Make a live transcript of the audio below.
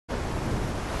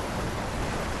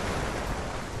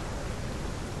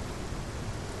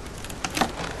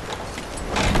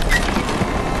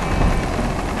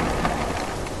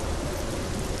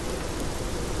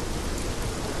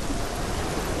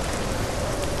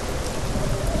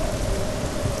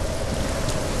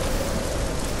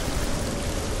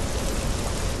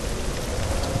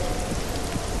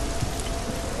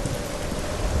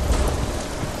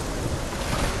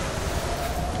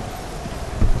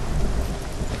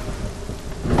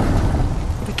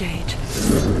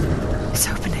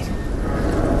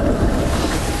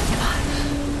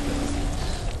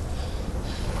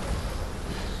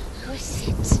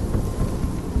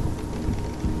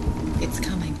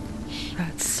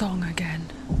song again.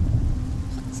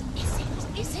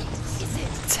 Is it?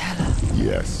 Tell her.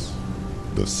 Yes,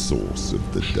 the source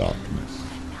of the darkness.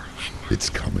 It's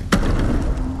coming.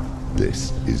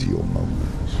 This is your moment.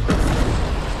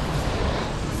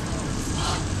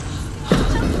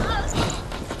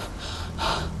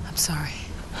 I'm sorry.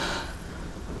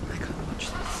 I can't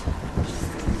watch this.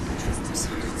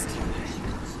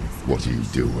 What are you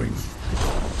doing?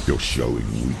 You're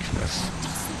showing weakness.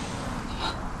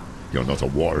 You're not a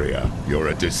warrior. You're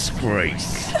a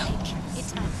disgrace.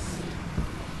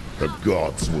 The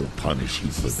gods will punish you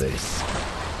for this.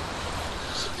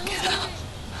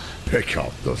 Pick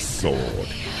up the sword.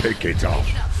 Pick it up.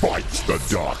 Fight the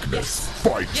darkness.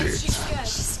 Fight it.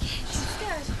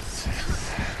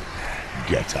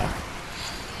 Get up.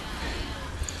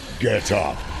 Get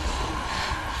up.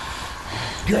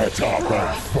 Get up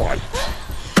and fight.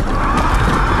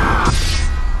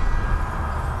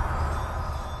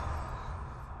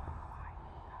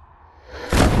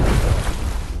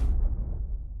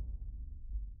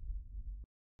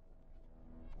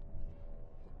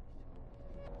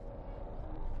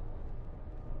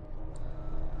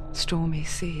 Stormy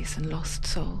seas and lost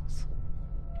souls.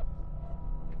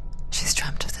 She's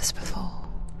dreamt of this before.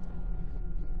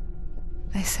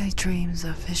 They say dreams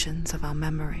are visions of our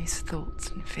memories, thoughts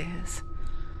and fears,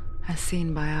 as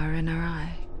seen by our inner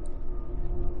eye.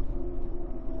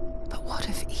 But what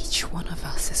if each one of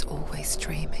us is always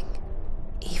dreaming,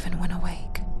 even when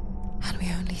awake, and we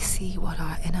only see what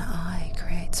our inner eye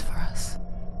creates for us?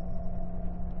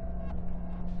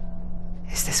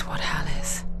 Is this what hell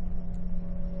is?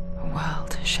 A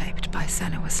world shaped by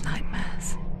Senua's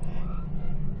nightmares.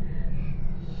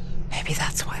 Maybe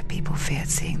that's why people feared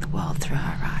seeing the world through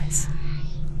her eyes.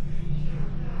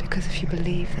 Because if you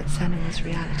believe that Senua's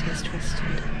reality is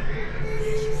twisted,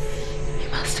 you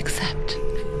must accept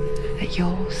that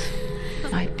yours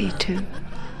might be too.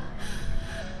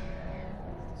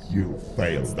 You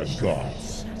failed the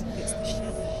gods.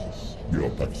 You're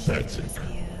pathetic.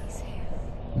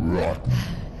 Rotten.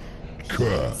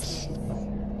 Cursed.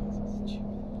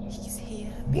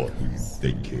 What were you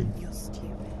thinking?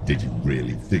 Did you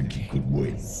really think you could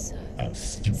win? How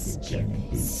stupid can you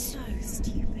be? So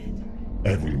stupid.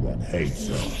 Everyone hates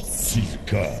her. She's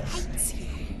cursed.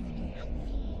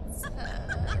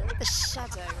 The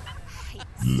shadow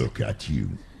hates. Look at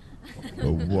you.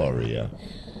 A warrior.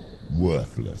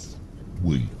 Worthless.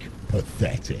 Weak.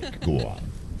 Pathetic. Go on.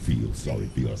 Feel sorry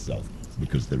for yourself,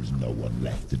 because there's no one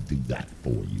left to do that for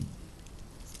you.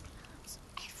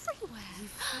 Everywhere. You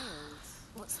failed.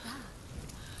 What's that?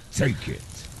 Take it.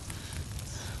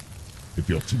 If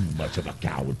you're too much of a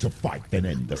coward to fight, then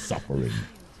end the suffering.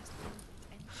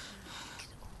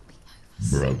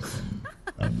 Broken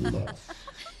and lost.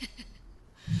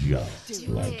 Just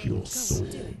like your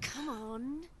sword. Come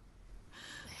on.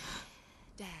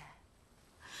 There.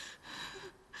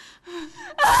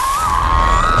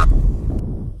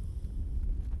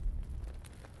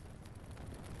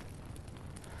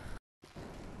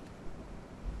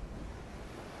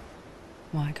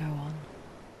 Why go on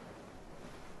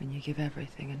when you give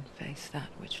everything and face that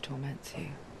which torments you,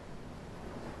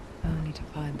 only to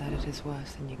find that it is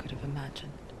worse than you could have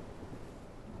imagined?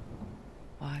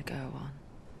 Why go on?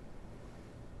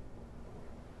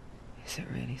 Is it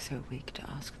really so weak to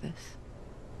ask this?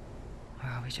 Or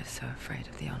are we just so afraid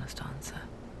of the honest answer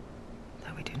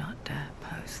that we do not dare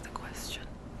pose the question?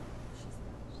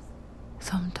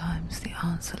 Sometimes the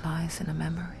answer lies in a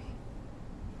memory,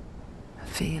 a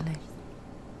feeling,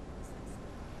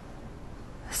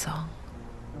 a song.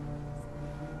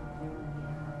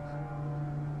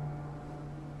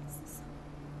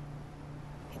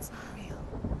 It's not real.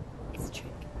 It's a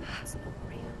trick. It's not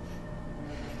real.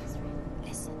 It's real.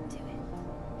 Listen to it.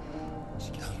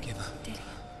 Don't give up. Dillian.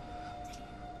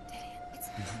 It's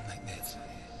Not like this.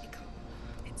 it can't.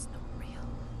 It's not real.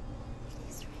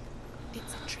 It's real.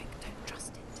 It's a trick. Don't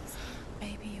trust it.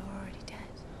 Maybe you're already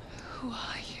dead. Who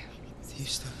are you? Do you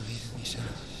still believe in me,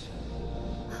 Senua?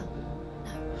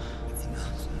 No, it's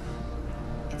not.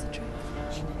 It's a trick.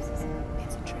 She knows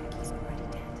it's a trick. He's already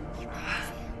dead. He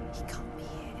can't be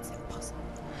here. It's impossible.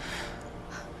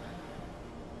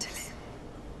 Dillian.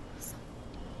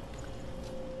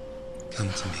 Come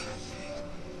to me.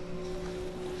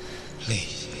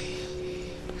 Please.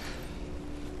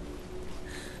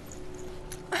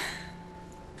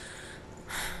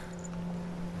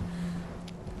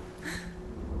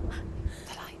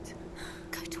 The light.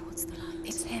 Go towards the light.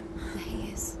 It's him. There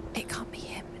he is. It can't be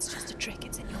him. It's just a trick.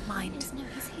 It's in your mind. No,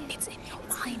 he's here. It's in your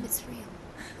mind. It's real.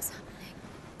 What's happening?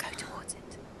 Go towards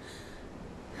it.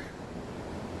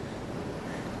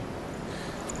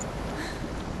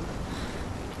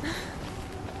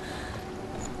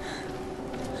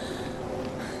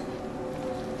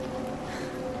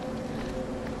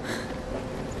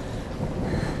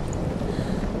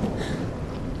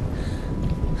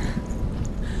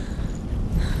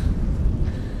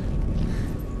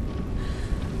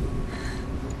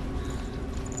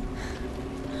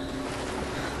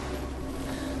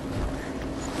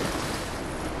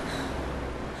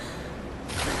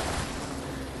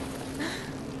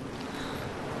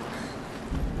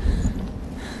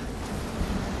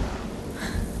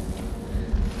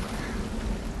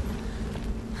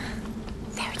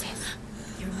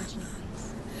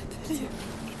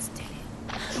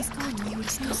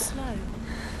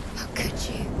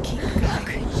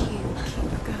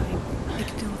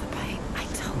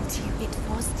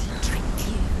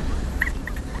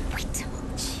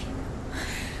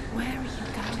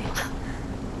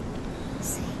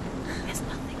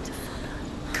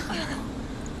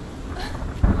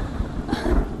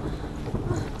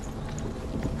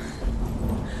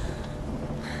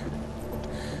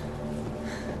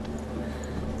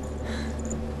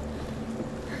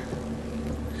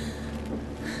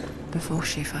 Before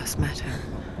she first met him,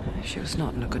 she was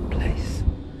not in a good place.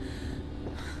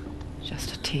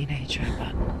 Just a teenager,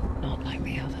 but not like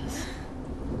the others.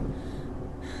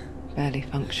 Barely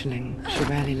functioning, she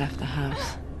rarely left the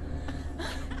house.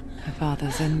 Her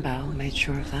father's in-bell made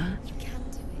sure of that. You can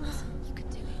do it. You can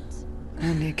do it.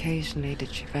 Only occasionally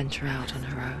did she venture out on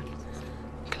her own,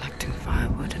 collecting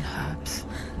firewood and herbs.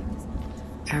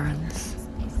 Errands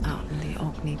out in the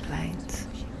Orkney Plains.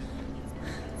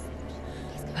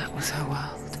 That was her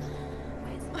world.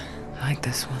 Like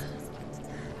this one.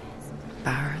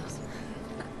 Barren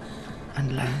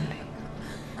and lonely.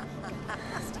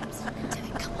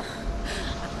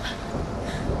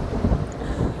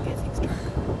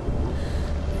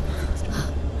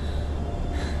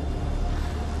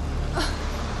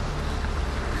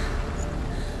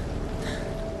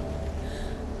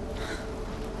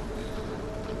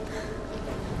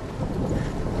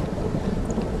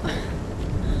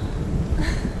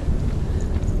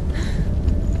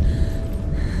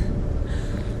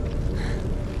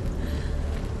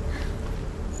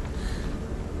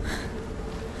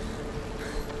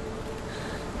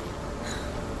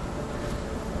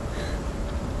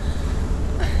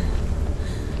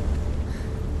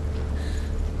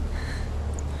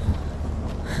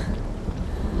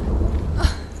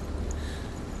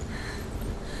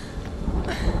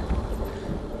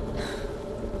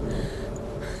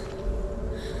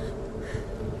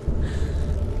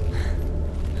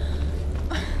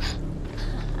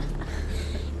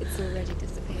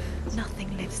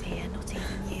 Nothing lives here, not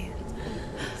even you.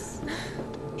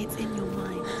 It's in your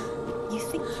mind. You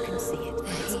think you can see it, but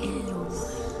it's in your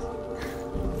mind.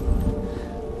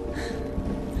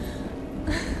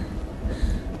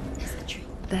 There's the tree.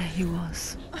 There he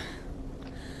was.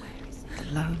 The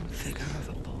lone figure of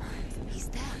a boy. He's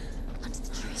there, under the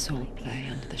tree. Sword play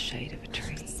under the shade of a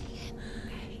tree.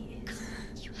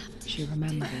 She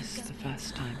remembers the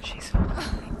first time she saw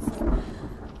him.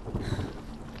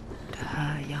 To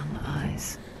her young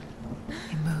eyes,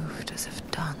 he moved as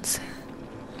if dancing.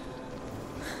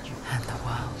 And the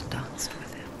world danced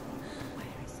with him.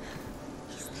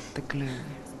 The gloom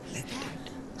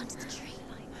lifted. Under the tree.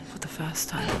 For the first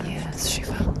time in years, she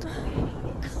felt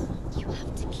You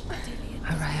have to keep doing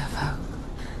it. a ray of hope.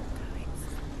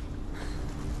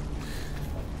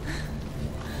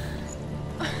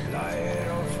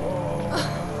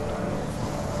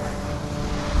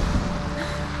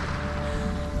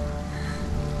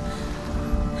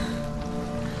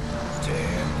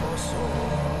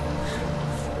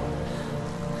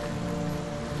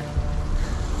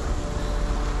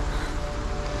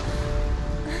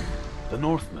 The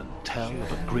Northmen tell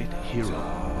of a great hero.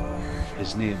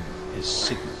 His name is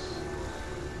Sigmund.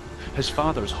 His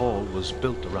father's hall was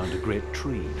built around a great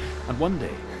tree, and one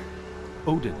day,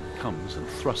 Odin comes and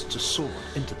thrusts a sword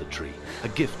into the tree, a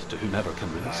gift to whomever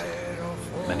can release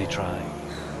it. Many try,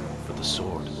 but the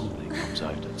sword only comes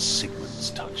out at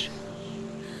Sigmund's touch.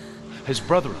 His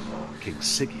brother-in-law, King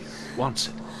Siggeir, wants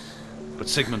it, but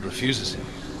Sigmund refuses him,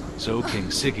 so King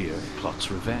Siggeir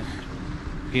plots revenge.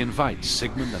 He invites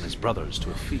Sigmund and his brothers to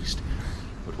a feast,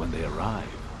 but when they arrive,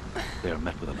 they are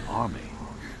met with an army,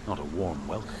 not a warm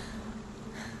welcome.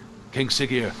 King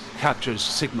Siggeir captures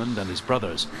Sigmund and his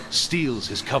brothers, steals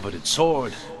his coveted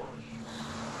sword,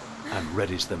 and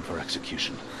readies them for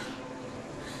execution.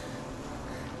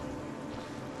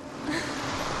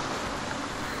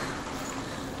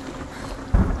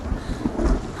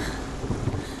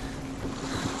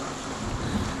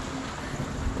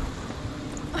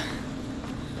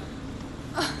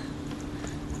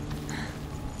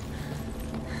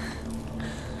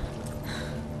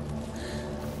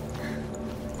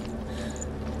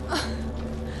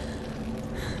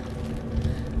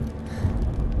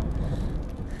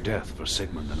 Death for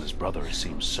Sigmund and his brothers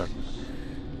seems certain.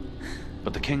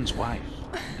 But the king's wife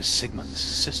is Sigmund's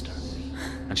sister,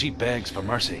 and she begs for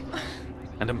mercy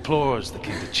and implores the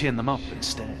king to chain them up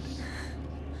instead.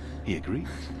 He agrees.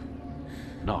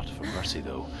 Not for mercy,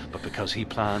 though, but because he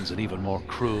plans an even more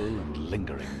cruel and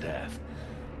lingering death.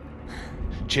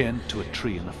 Chained to a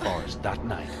tree in the forest that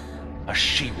night, a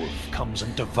she-wolf comes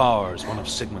and devours one of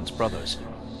Sigmund's brothers.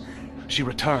 She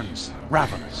returns,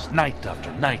 ravenous, night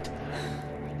after night,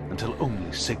 until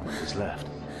only Sigmund is left.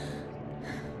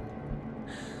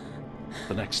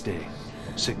 The next day,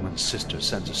 Sigmund's sister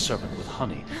sends a servant with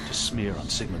honey to smear on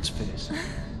Sigmund's face.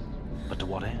 But to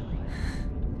what end?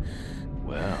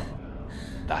 Well,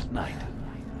 that night,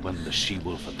 when the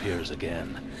she-wolf appears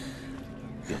again,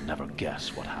 you'll never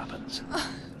guess what happens.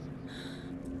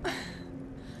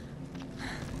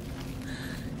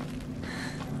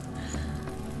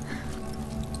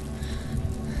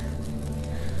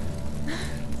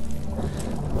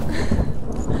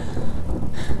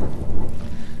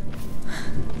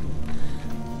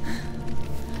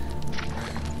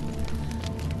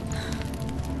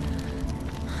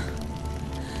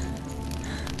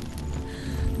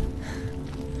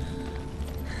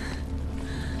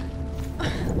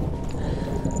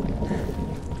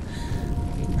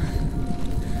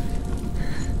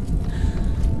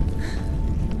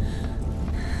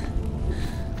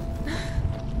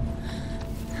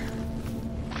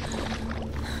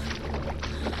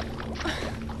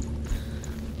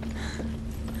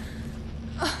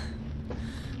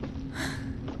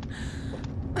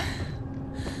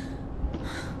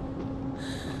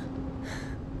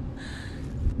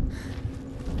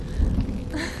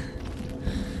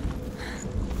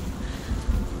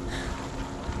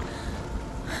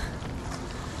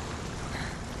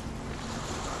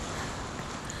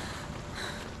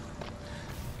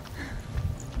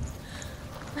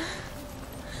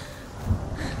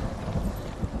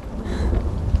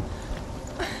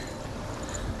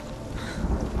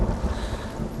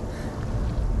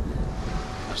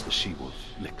 As the she-wolf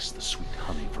licks the sweet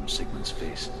honey from Sigmund's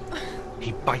face,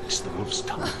 he bites the wolf's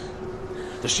tongue.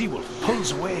 The she-wolf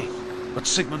pulls away, but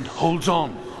Sigmund holds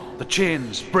on. The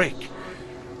chains break,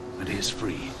 and he is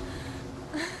free.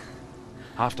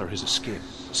 After his escape,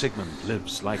 Sigmund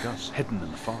lives like us, hidden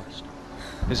in the forest.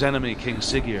 His enemy, King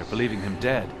Siggeir, believing him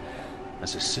dead,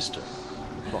 as his sister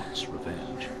plots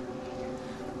revenge.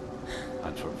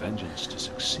 And for vengeance to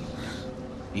succeed,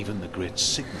 even the great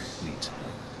Sigmund needs help.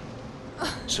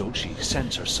 So she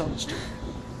sends her sons to him.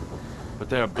 But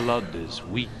their blood is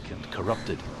weak and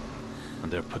corrupted,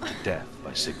 and they're put to death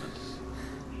by Sigmund.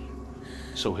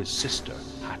 So his sister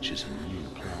hatches a new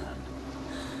plan,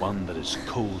 one that is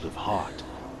cold of heart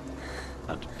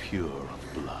and pure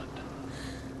of blood.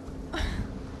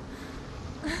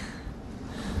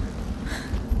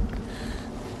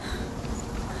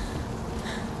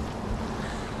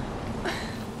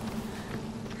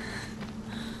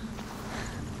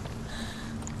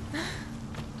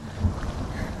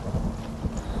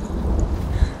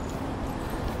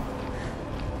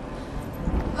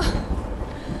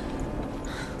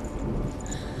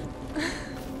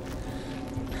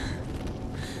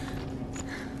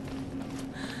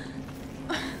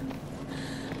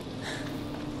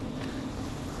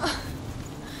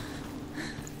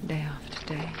 Day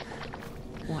after day,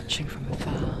 watching from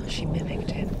afar, she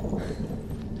mimicked him,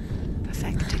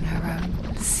 perfecting her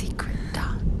own secret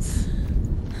dance,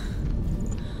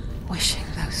 wishing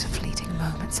those fleeting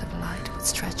moments of light would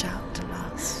stretch out to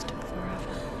last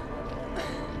forever.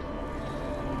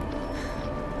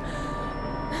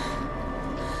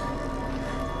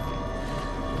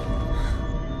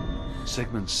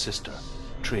 Sigmund's sister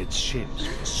trades shapes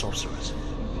with the sorceress,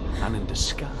 and in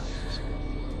disguise,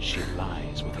 she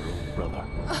lies with her own brother.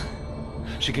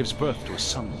 She gives birth to a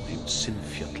son named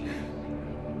Sinfjotli.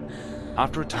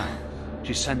 After a time,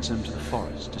 she sends him to the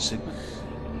forest to Sigmund.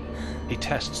 He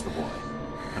tests the boy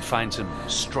and finds him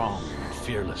strong and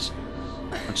fearless,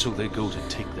 and so they go to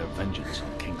take their vengeance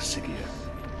on King Siggeir.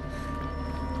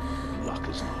 Luck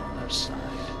is not on their side.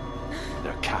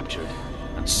 They're captured,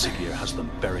 and Siggeir has them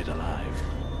buried alive.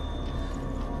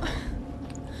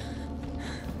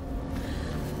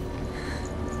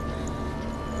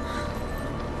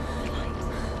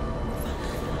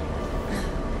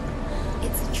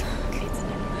 It's a trick. It's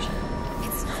an illusion.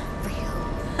 It's not real.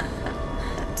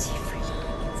 Don't you freedom.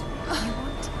 You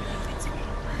want to believe it's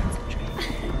real, but it's a trick.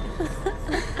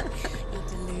 You're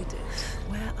deluded.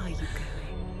 Where are you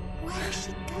going? Where is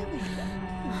she going?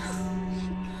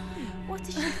 What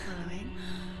is she following?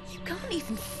 You can't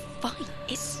even fight.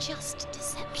 It's just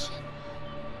deception.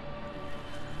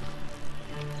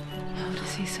 How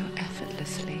does he so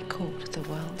effortlessly court the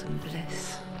world and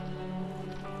bliss?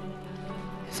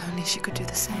 If only she could do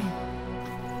the same.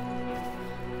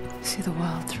 See the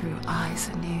world through eyes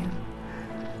anew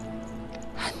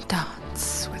and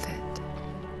dance with it,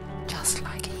 just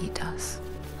like he does.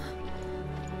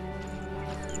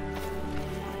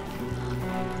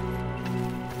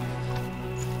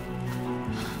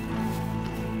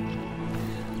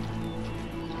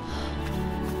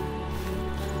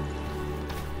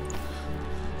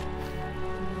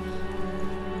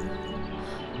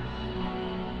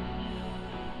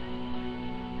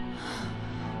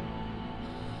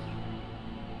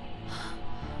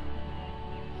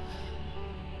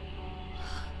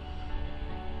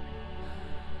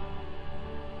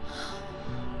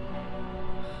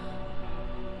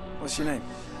 What's your name?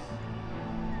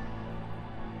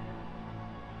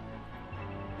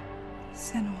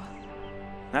 Senua.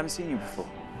 I haven't seen you before.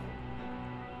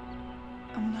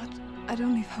 I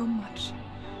don't leave home much.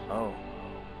 Oh,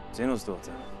 Zeno's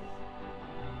daughter.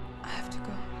 I have to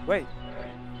go. Wait.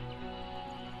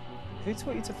 Who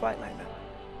taught you to fight like that?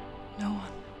 No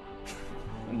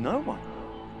one. No one.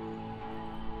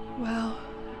 Well,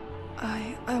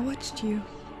 I watched you,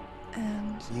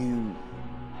 and You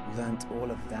Learned all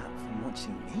of that from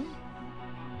watching me?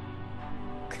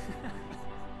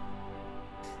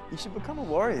 You should become a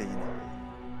warrior, you know.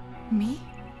 Me?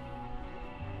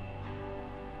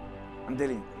 I'm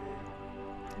Dillian.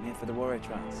 I'm here for the warrior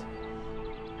trials.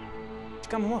 Just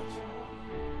come and watch.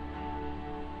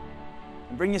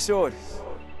 And bring your sword.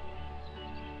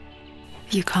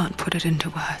 You can't put it into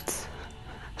words.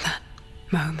 That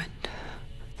moment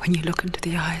when you look into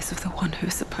the eyes of the one who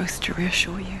is supposed to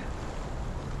reassure you,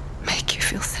 make you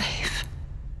feel safe.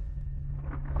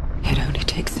 It only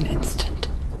takes an instant.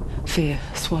 Fear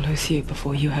swallows you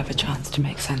before you have a chance to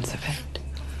make sense of it.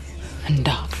 And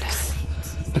darkness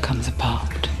becomes a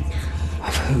part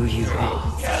of who you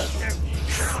are.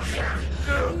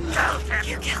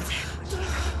 You killed him.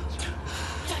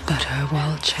 But her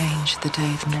world changed the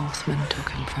day the Northmen took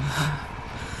him from her.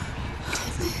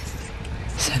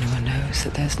 Senua knows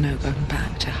that there's no going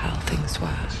back to how things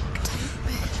were.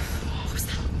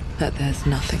 That there's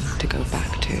nothing to go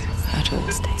back to at all.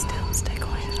 Stay still, stay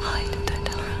quiet, hide, don't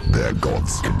tell her. Their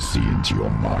gods can see into your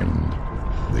mind.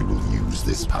 They will use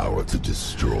this power to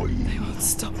destroy They you. won't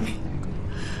stop me.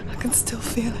 I can still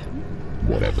feel it.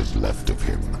 Whatever's left of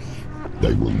him,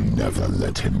 they will never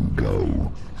let him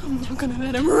go. I'm not gonna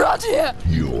let him rot here!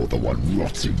 You're the one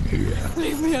rotting here.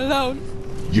 Leave me alone!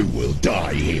 You will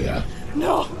die here.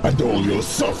 No! And all your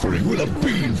suffering will have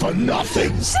been for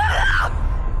nothing. Shut up!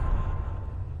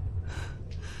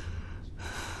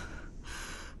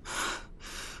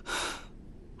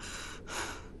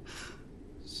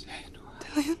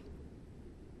 Dillian?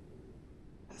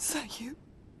 Is that you?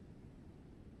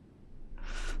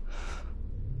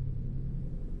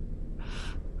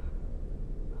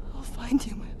 I'll find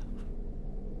you, my love.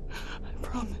 I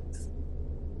promise.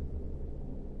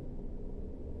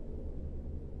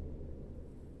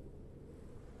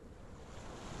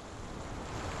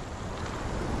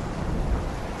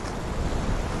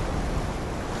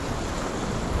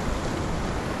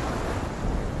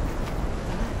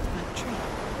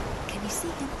 Can you see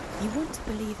him? You want to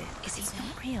believe it. Is he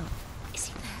not real? Is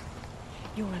he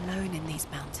there? You're alone in these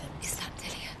mountains. Is that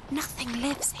Dillian? Nothing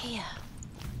lives here.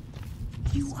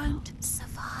 You won't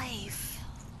survive.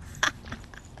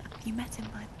 You met him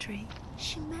by the tree.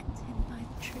 She met him by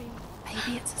the tree.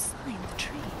 Maybe it's a sign, the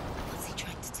tree. What's he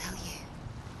trying to tell you?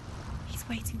 He's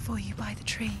waiting for you by the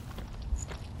tree.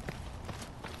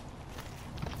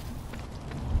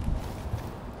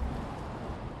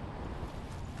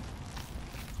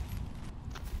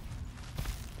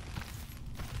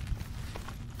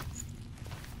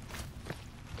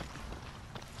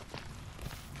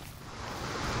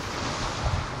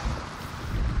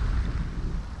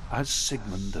 As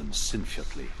Sigmund and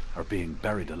Sinfjotli are being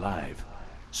buried alive,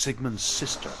 Sigmund's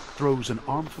sister throws an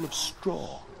armful of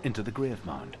straw into the grave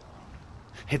mound.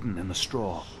 Hidden in the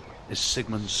straw is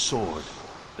Sigmund's sword,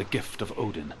 the gift of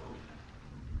Odin.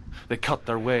 They cut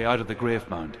their way out of the grave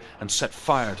mound and set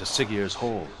fire to Siggeir's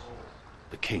hall.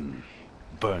 The king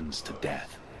burns to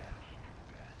death.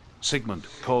 Sigmund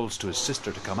calls to his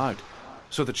sister to come out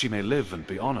so that she may live and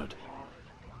be honored.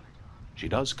 She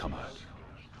does come out,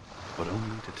 but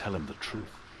only to tell him the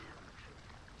truth.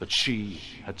 That she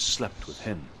had slept with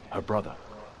him, her brother,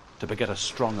 to beget a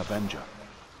strong avenger.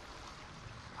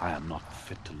 I am not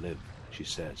fit to live, she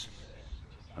says,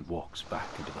 and walks back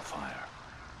into the fire.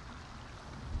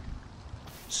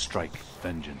 Strike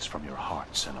vengeance from your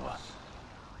heart, Senua,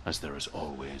 as there is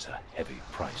always a heavy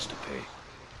price to pay.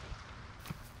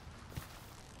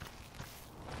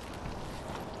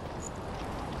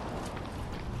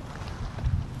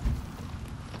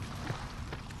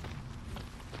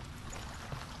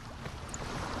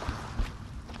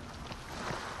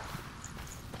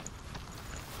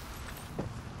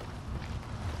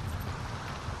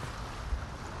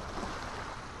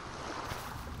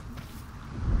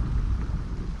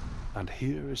 And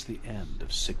here is the end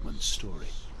of Sigmund's story.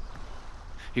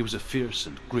 He was a fierce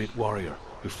and great warrior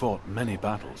who fought many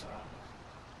battles.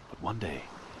 But one day,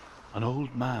 an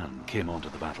old man came onto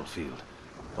the battlefield.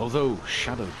 Although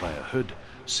shadowed by a hood,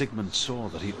 Sigmund saw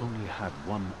that he only had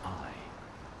one eye.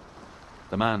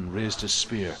 The man raised his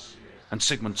spear, and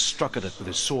Sigmund struck at it with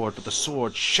his sword, but the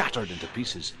sword shattered into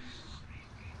pieces.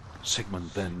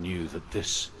 Sigmund then knew that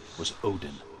this was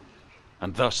Odin,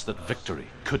 and thus that victory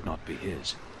could not be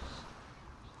his.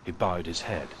 He bowed his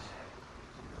head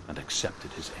and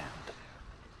accepted his end.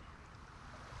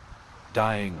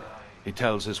 Dying, he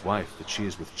tells his wife that she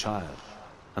is with child,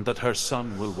 and that her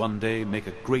son will one day make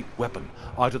a great weapon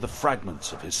out of the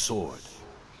fragments of his sword.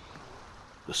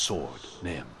 The sword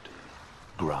named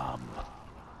Gram.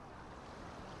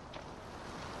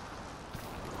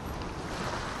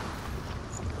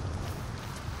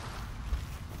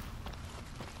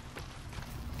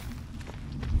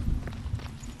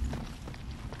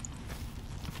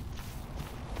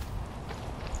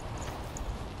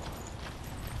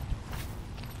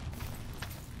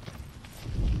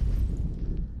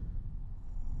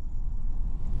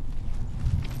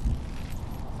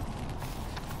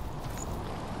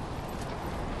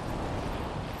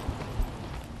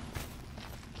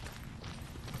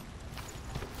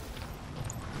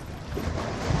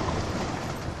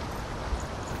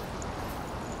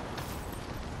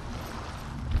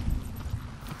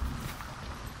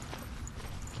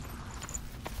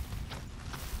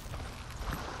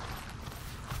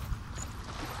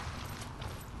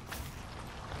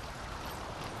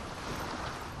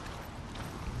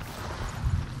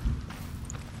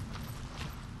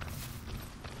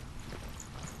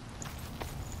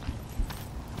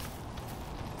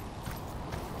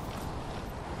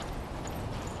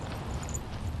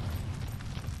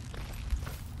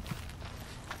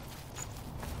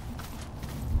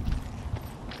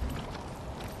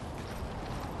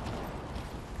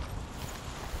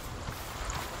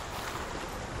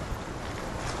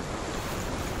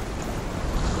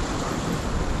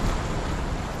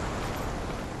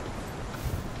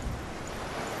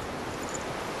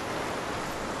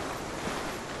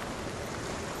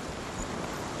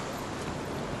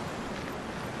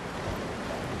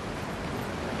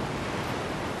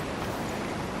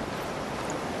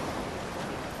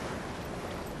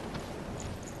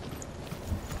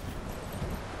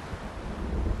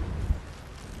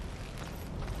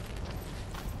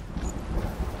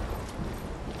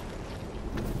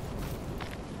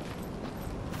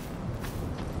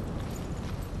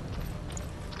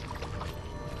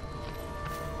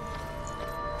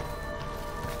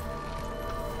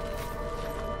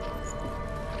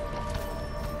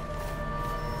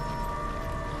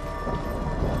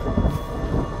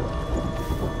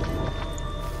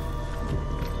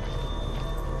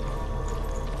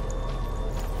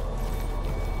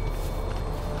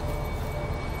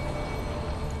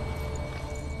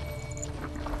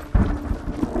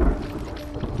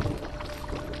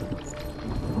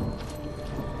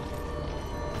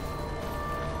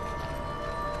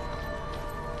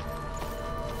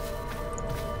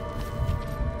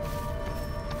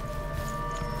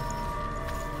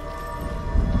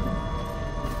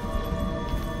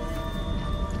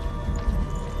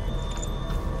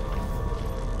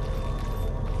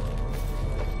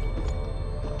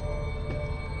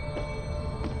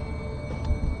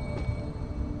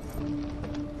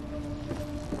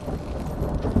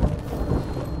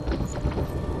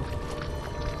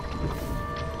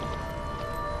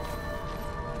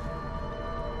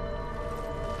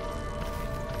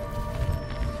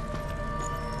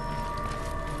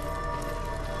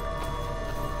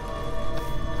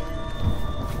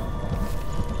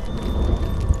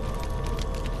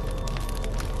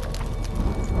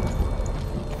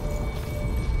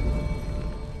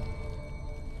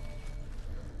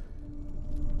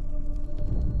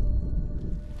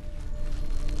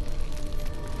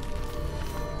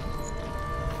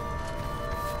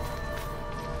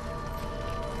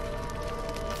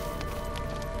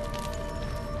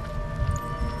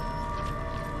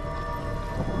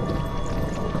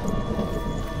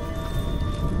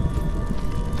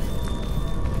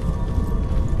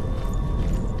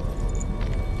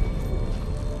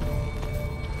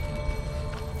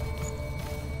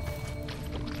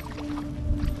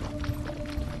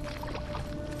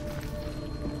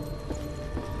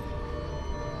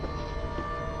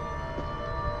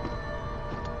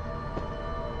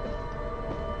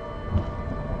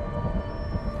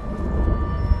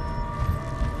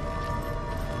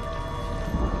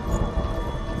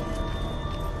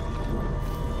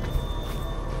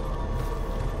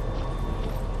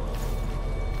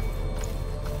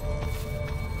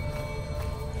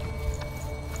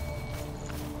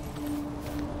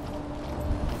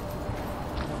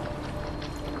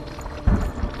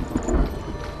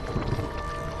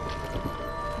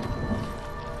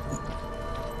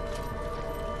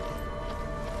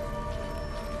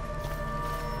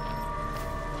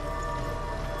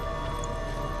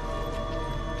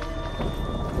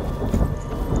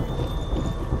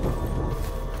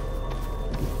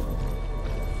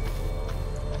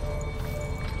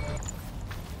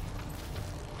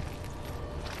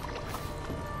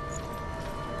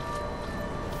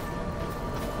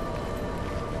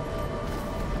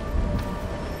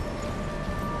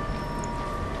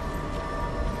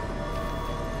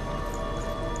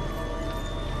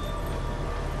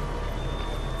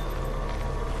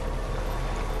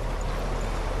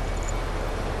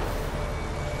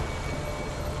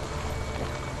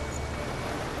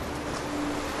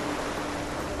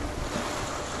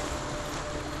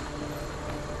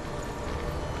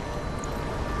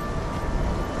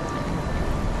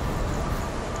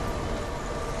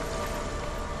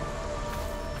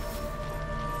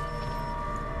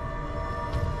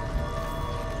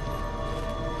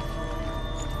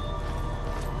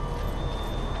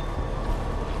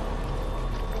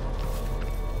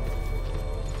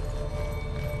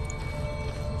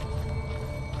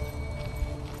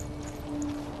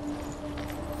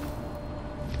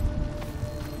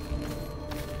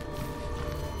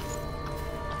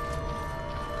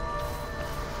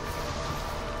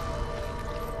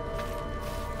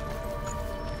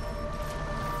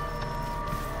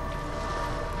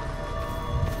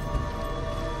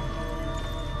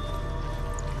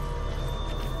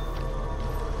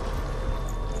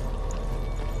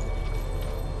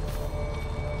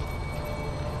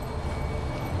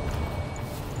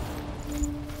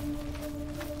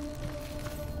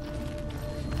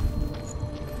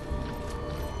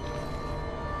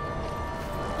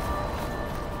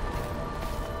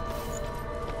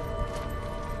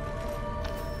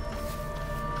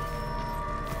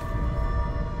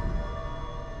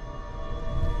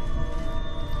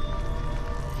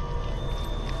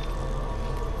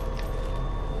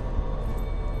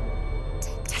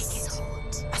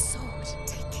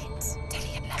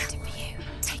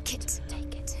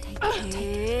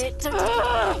 it. Don't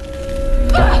take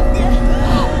it.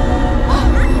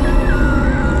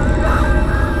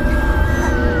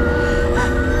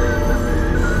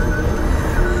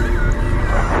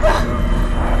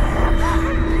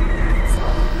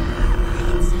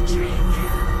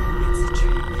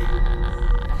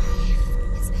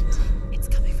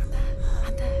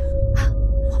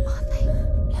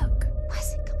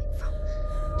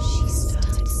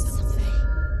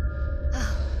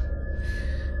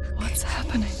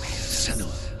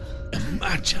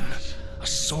 Imagine a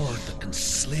sword that can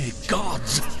slay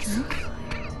gods.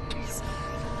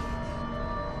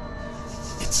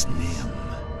 Its name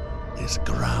is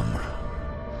Gramr.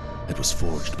 It was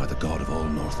forged by the god of all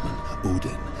Northmen,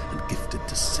 Odin, and gifted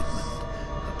to Sigmund,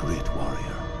 a great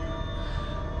warrior.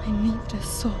 I need this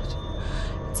sword.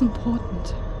 It's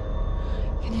important.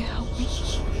 Can you help me?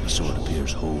 The sword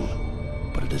appears whole,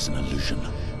 but it is an illusion.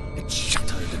 It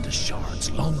shattered into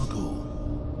shards long ago.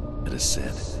 It is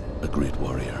said a great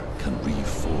warrior can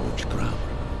reforge Gramr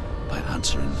by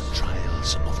answering the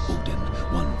trials of Odin,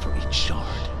 one for each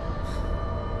shard.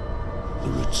 The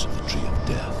roots of the tree of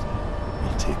death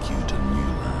will take you to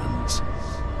new lands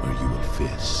where you will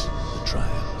face the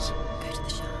trials. Go to the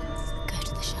shards. Go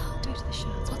to the shard. Go to the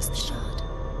shards. What's the shard?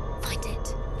 Find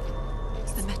it.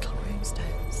 It's the metal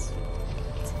runestones.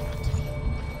 It's in front of you.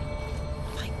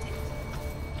 Find it.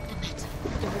 The metal.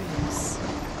 The runes.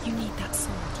 You need that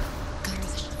sword. Go to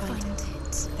the shard. Find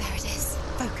it. There it is.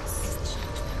 Focus. There's the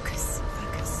shard. Focus.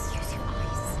 Focus. Use your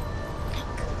eyes.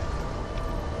 Look.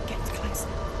 Get closer.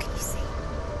 Can you see?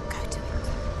 Go to it.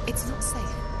 It's not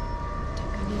safe.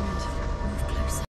 Don't go near it.